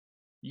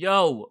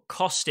Yo,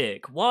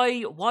 Caustic,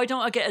 why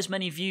don't I get as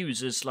many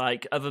views as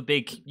like other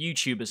big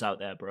YouTubers out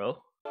there,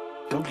 bro?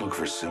 Don't look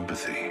for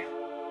sympathy.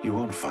 You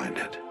won't find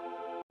it.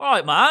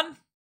 Alright, man.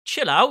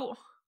 Chill out.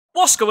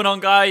 What's going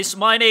on, guys?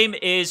 My name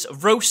is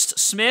Roast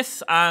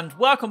Smith, and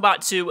welcome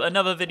back to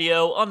another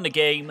video on the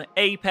game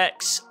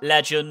Apex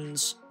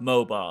Legends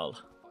Mobile.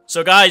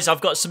 So guys, I've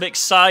got some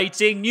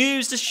exciting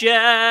news to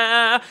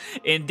share.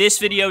 In this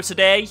video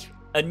today,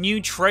 a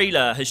new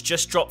trailer has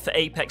just dropped for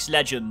Apex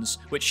Legends,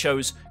 which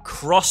shows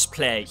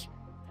crossplay.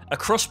 A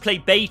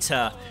crossplay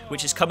beta,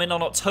 which is coming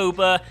on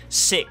October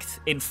 6th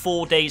in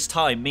 4 days'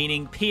 time,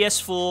 meaning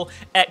PS4,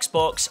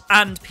 Xbox,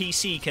 and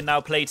PC can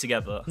now play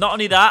together. Not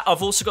only that,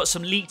 I've also got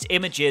some leaked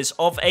images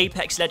of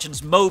Apex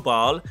Legends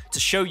Mobile to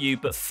show you,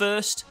 but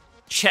first,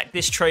 check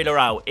this trailer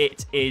out.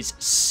 It is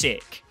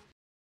sick.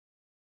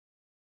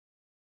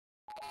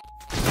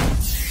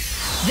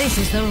 This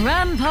is the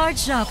Rampart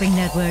Shopping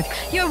Network,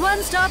 your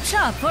one-stop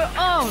shop for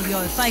all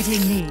your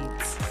fighting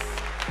needs.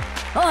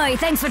 Oi,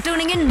 thanks for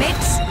tuning in,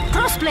 mates.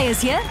 Crossplay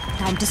is here.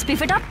 Time to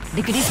spiff it up.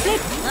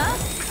 Lickety-split,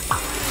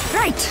 huh?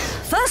 Right,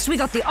 first we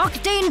got the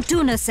Octane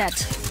Tuna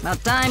set.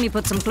 About time you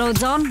put some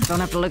clothes on. Don't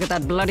have to look at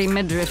that bloody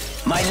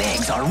midriff. My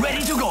legs are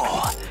ready to go.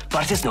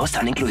 Partes no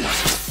están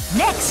incluidos.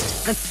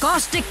 Next, the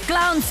Caustic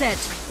Clown set.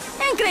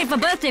 Ain't great for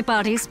birthday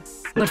parties.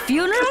 But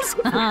funerals?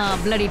 Ah,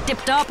 bloody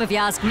tip-top if you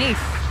ask me.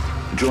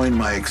 Join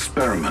my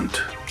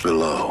experiment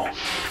below.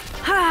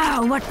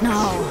 Ah, what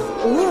now?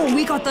 Oh,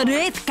 we got the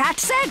Wraith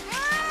Cat set.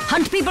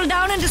 Hunt people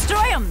down and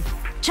destroy them.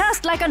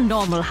 Just like a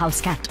normal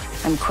house cat.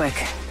 I'm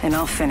quick, and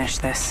I'll finish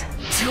this.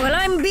 Well,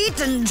 I'm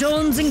beaten,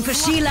 jonesing for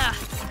Sheila.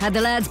 Had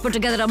the lads put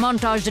together a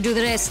montage to do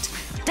the rest.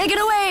 Take it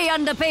away,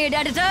 underpaid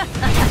editor.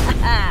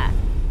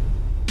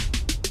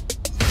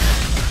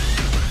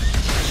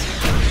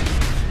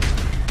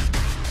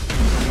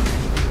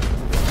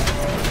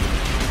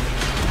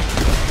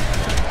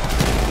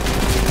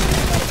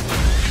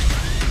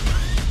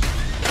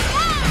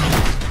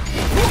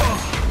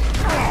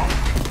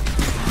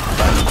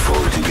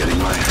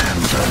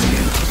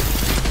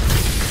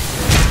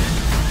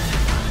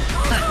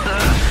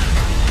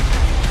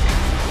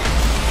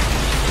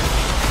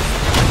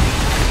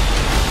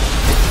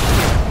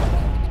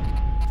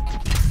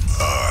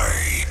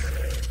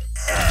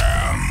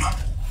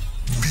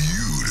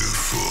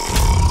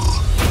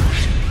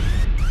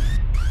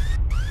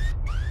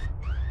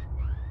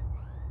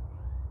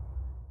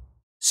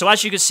 So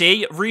as you can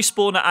see,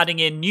 Respawn are adding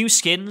in new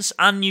skins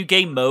and new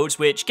game modes,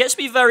 which gets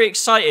me very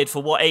excited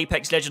for what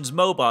Apex Legends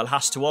Mobile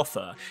has to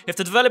offer. If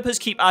the developers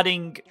keep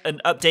adding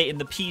an update in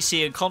the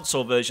PC and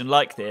console version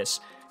like this,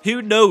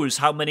 who knows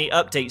how many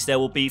updates there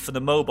will be for the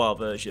mobile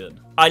version.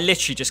 I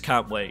literally just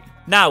can't wait.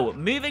 Now,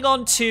 moving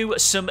on to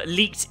some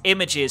leaked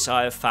images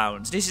I have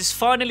found. This is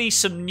finally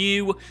some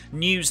new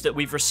news that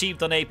we've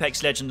received on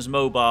Apex Legends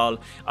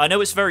Mobile. I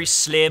know it's very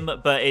slim,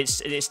 but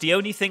it's the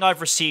only thing I've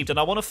received, and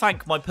I want to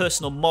thank my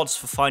personal mods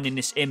for finding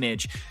this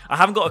image. I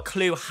haven't got a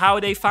clue how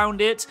they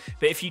found it,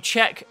 but if you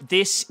check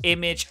this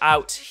image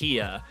out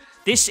here,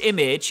 this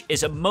image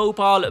is a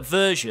mobile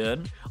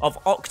version of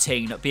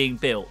Octane being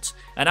built.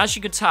 And as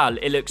you can tell,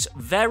 it looks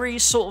very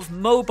sort of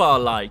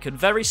mobile-like and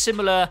very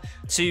similar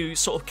to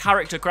sort of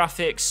character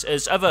graphics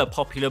as other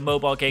popular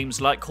mobile games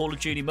like Call of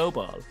Duty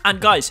Mobile. And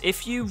guys,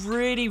 if you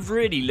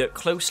really look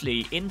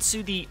closely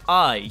into the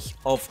eye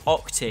of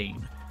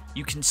Octane,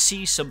 you can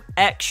see some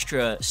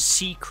extra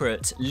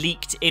secret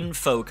leaked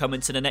info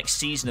coming to the next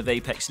season of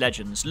Apex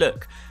Legends.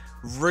 Look,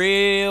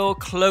 real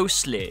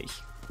closely.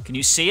 Can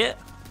you see it?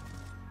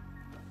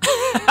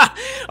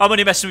 I'm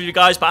only messing with you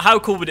guys, but how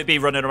cool would it be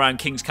running around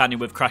Kings Canyon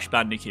with Crash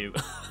Bandicoot?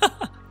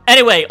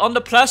 Anyway, on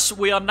the plus,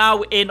 we are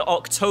now in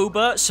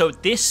October, so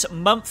this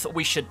month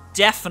we should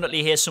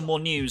definitely hear some more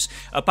news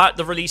about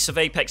the release of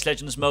Apex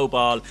Legends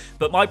Mobile,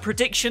 but my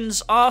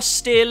predictions are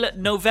still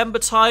November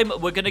time.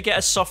 We're going to get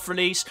a soft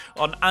release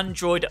on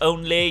Android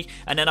only,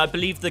 and then I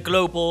believe the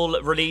global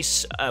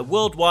release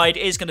worldwide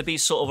is going to be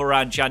sort of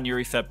around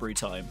January, February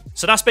time.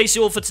 So that's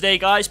basically all for today,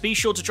 guys. Be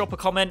sure to drop a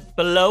comment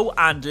below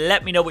and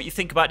let me know what you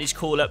think about these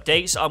cool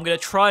updates. I'm going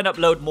to try and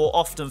upload more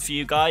often for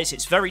you guys.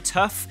 It's very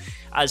tough,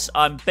 as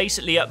I'm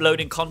basically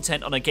uploading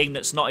content on a game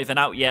that's not even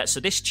out yet. So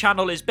this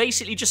channel is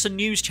basically just a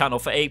news channel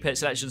for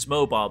Apex Legends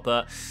Mobile.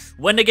 But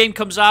when the game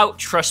comes out,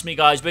 trust me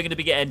guys, we're going to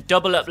be getting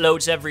double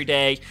uploads every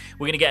day.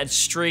 We're going to get in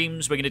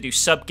streams. We're going to do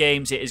sub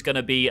games. It is going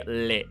to be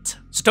lit.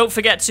 So don't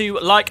forget to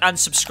like and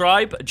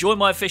subscribe. Join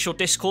my official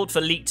Discord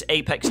for leaked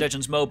Apex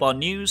Legends Mobile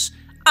news.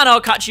 And I'll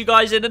catch you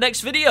guys in the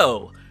next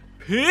video.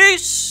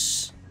 Peace!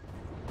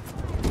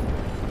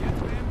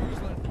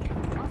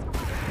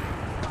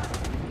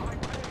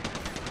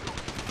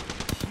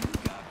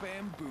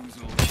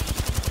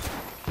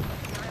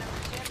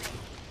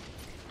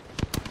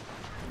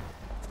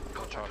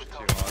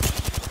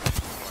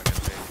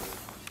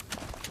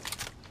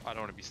 I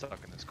don't want to be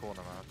stuck in this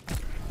corner, man.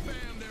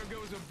 Bam, there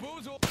goes a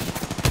boozle.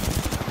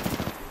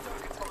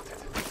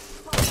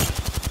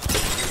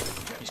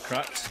 He's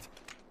cracked.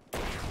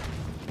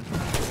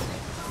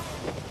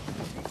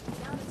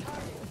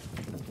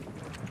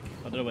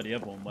 I don't know where the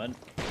other one went.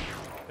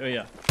 Oh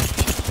yeah.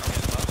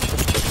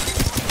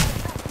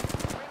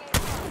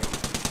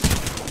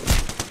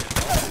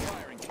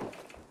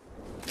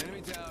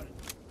 Enemy down.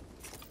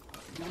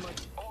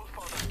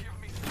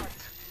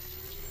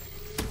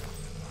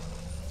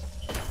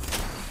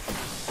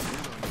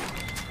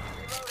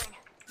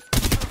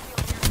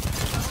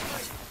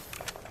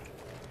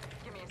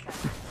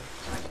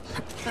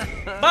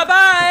 Bye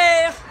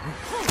bye.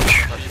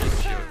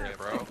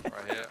 Bro,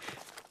 right here.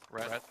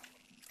 Red.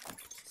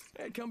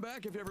 Hey, come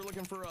back if you're ever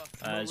looking for a.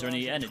 Is there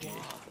any energy,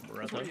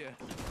 brother? Yeah.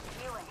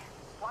 Healing.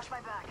 Watch my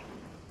back.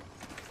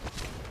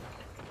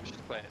 She's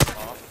playing it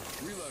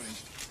off. Reloading.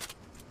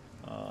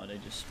 Oh, they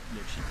just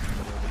literally came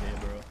over here,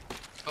 bro.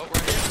 Oh,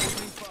 right here.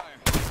 Opening fire.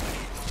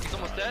 He's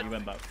almost dead. You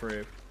went back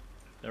through.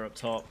 They're up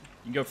top.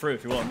 You can go through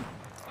if you want.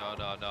 No,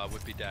 I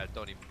would be dead.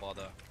 Don't even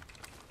bother.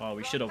 Oh,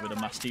 we should have with the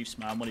Mastiffs,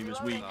 man, when he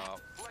was weak. No.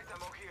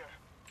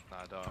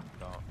 Nah, don't.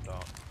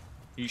 Are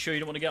you sure you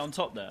don't want to get on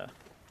top there?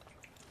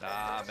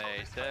 Nah,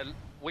 mate.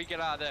 We get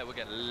out of there, we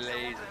get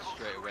lasered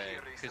straight away.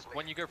 Because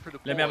when you go through the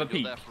Let me have a portal,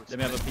 peek. you're left with Let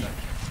me have a split peek.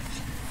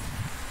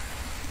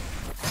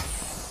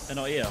 They're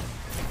not here.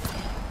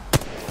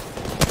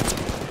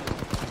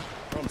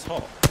 They're on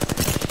top.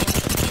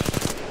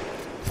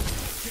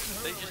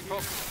 They just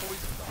probably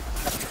poisoned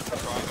us.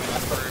 Try and go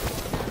back through.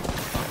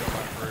 Can't go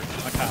back through.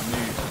 I can't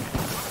move.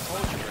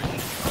 Told you,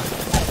 Rich.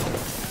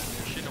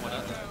 You shouldn't have went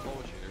out there. I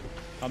told you.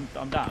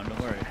 I'm down, don't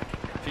worry.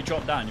 If you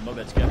drop down, you might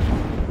be able to get me.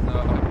 No,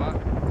 I'm back.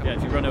 Yeah,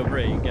 if you run over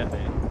here, you can get me.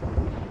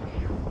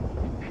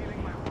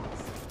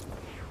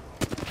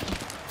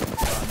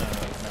 Oh, no,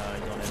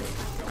 he's on him.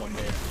 One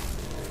day.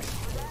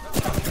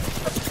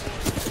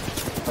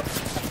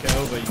 Get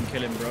over, you can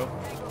kill him, bro.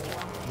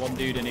 One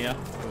dude in here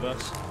with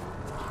us.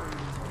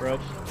 Bro,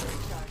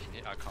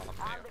 Yeah, I can't,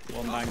 mate.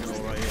 one mangle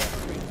right here.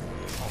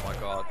 Oh my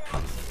god.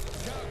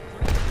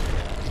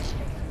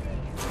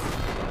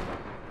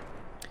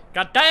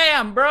 God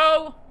damn,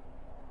 bro!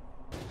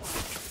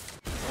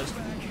 Nice,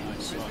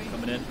 right,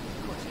 coming in.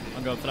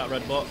 I'm going for that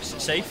red box.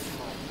 Safe?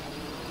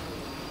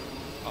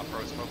 I'll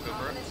throw smoke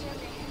over it.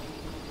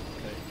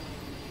 Okay.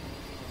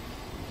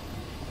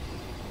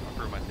 I'll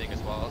throw my thing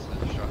as well, so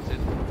they're distracted.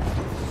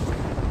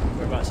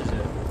 Whereabouts is it?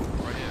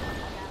 Right here.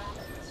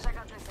 Check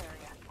out this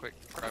area. Quick,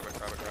 grab it.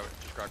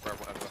 Just grab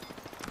whatever.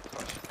 As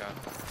much as you can.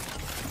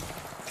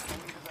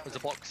 There's a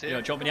box here.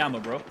 Yeah, drop me the ammo,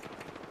 bro.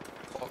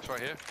 Box right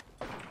here.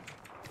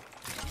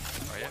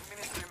 Right here.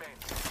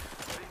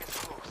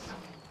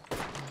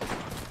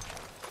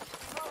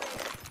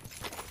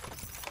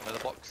 Another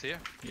box here.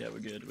 Yeah, we're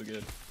good, we're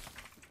good.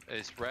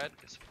 It's red.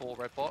 It's a full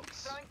red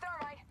box. Throwing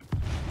thermite.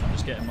 I'm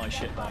just getting my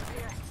shit back.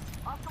 Here.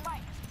 Off the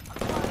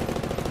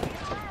right.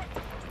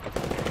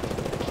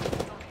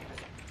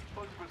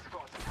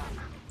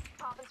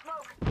 Pop and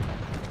smoke.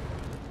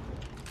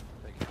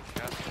 Take it,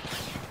 cat.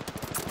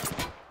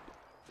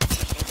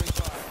 Opening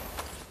fire.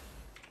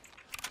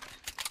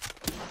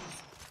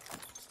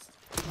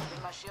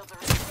 Giving my shields a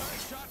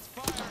Shots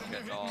fired and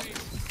Get they're off. hitting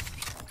me.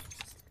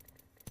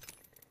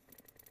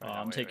 Oh,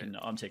 I'm taking the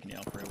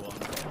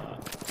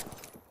L31.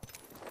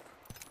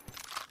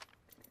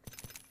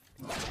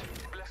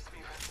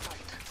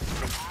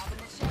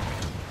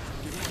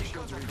 Give me my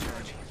shield to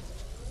recharge.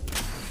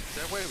 Is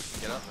there a way we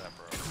can get up there,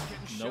 bro?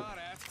 Getting Nope. shot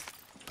at.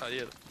 Oh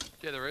yeah,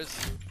 yeah there is.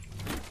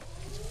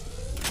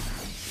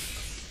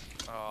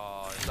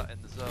 Oh, is that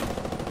in the zone?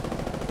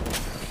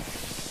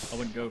 I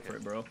wouldn't go for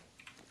it, bro.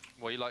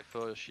 What you like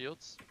for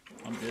shields?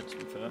 I'm good, to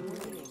be fair.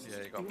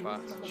 Yeah, you got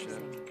bats and shit.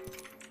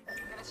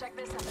 Gonna check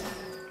this out.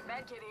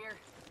 Med kit here.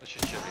 Let's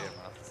just chill here,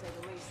 man. To say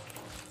the least.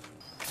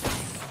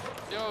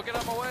 Yo, get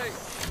out of my way!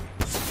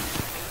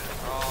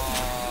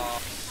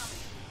 Oh.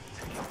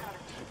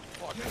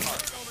 What a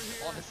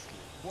cunt. Honestly.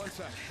 One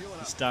sec. Healing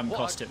up. It's damn What?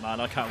 caustic, man.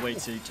 I can't wait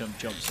till he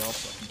jumps off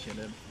so I can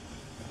kill him.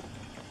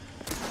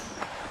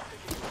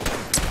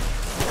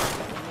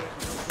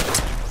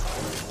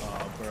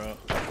 Oh, bro.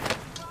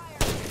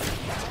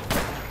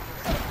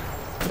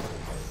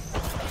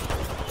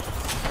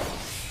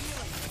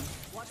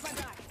 Watch my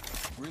back.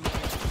 Reloading.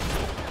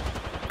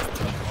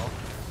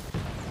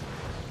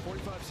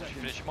 45 seconds.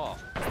 Finish him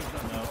off. No,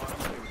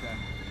 Okay with that.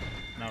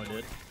 now I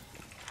did.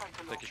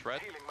 Take his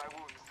red.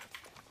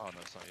 Oh no,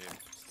 it's not you.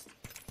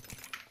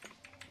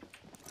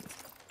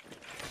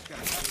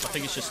 I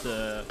think it's just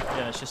the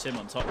yeah, it's just him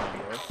on top now,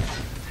 bro.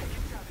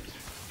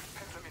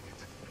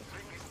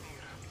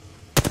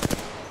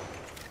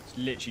 It's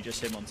literally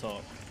just him on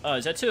top. Oh,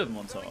 is there two of them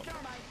on top?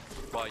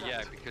 Well,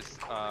 yeah, because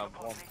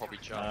one probably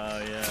jumped. Oh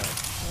yeah.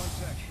 1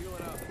 sec.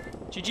 Healing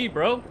up. GG,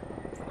 bro.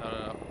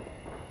 No.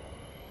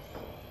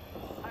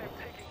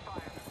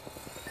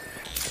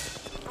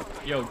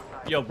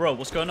 Yo, bro,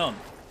 what's going on?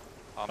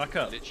 I'm Back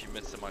up. literally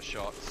missing my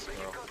shots,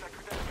 bro.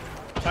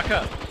 Back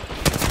up. No,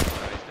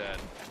 he's dead.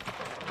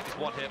 He's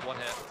one hit. One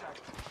hit.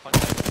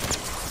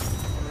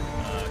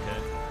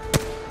 Okay.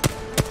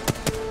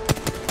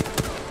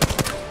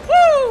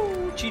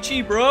 Woo!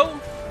 GG, bro.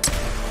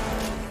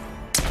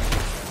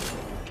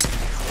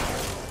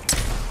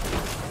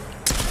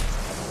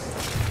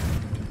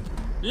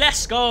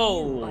 Let's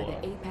go! By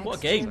the Apex What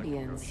a game.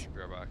 champions.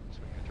 Be right back.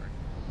 Just make a drink.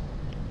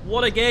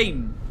 What a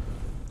game.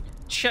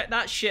 Check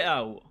that shit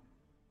out.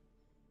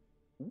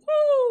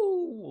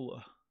 Woo!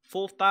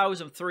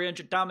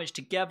 4,300 damage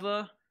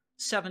together.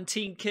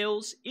 17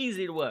 kills.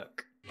 Easy to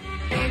work.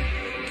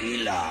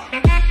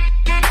 Killer.